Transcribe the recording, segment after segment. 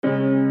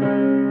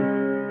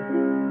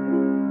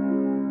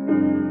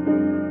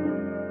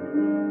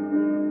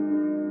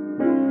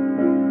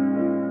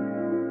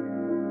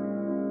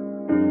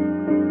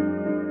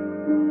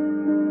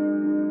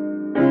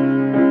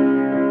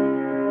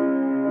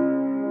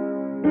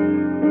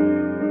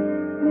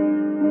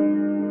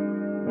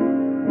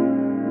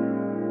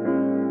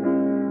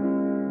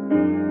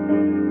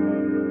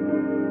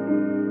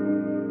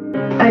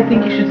I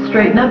think you should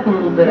straighten up a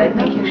little bit. I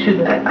think you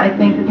should. I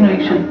think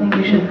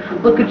you should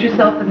look at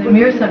yourself in the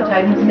mirror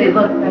sometimes and say,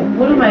 look,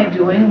 what am I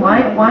doing? Why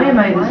am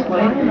I this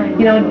way?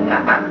 You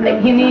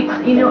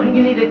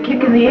need a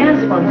kick in the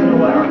ass once in a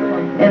while.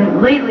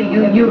 And lately,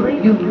 you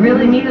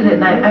really needed it.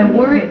 And I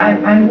worry.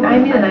 I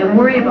need it. I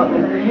worry about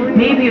it.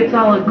 Maybe it's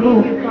all a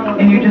goof,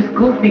 and you're just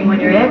goofing when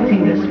you're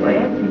acting this way.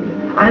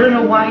 I don't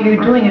know why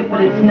you're doing it,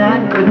 but it's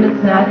not good and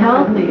it's not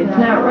healthy. It's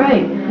not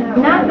right.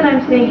 Not that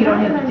I'm saying you don't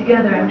have it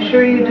together. I'm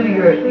sure you do.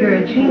 You're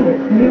a genius.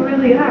 You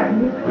really are.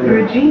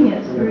 You're a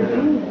genius.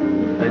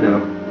 I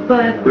know.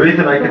 But the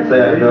reason I can say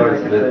I know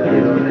is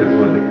because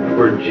when the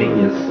word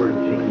genius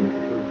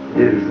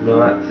is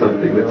not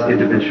something that's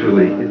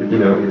individually,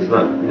 it's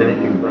not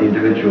anything the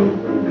individual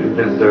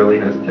necessarily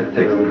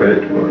takes the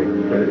credit for.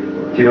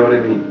 Do you know what I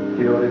mean?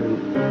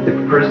 If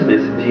a person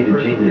is indeed a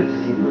genius,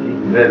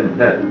 then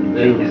that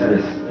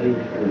geniusness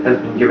has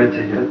been given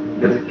to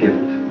him as a gift.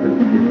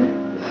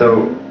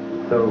 So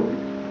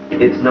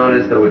it's not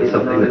as though it's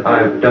something that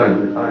I've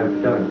done.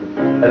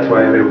 That's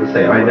why I'm able to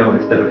say I know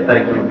instead of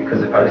thank you,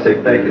 because if I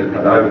say thank you,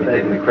 I would be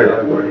taking the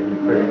credit for it.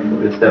 But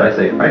instead I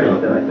say I know,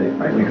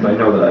 because I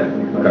know that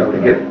I've got the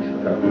gift.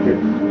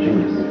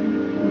 Genius.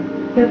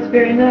 that's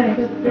very nice.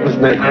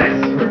 Wasn't that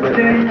nice? That's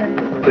very nice.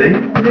 See?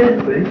 It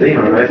is. See?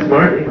 Aren't I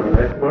smart?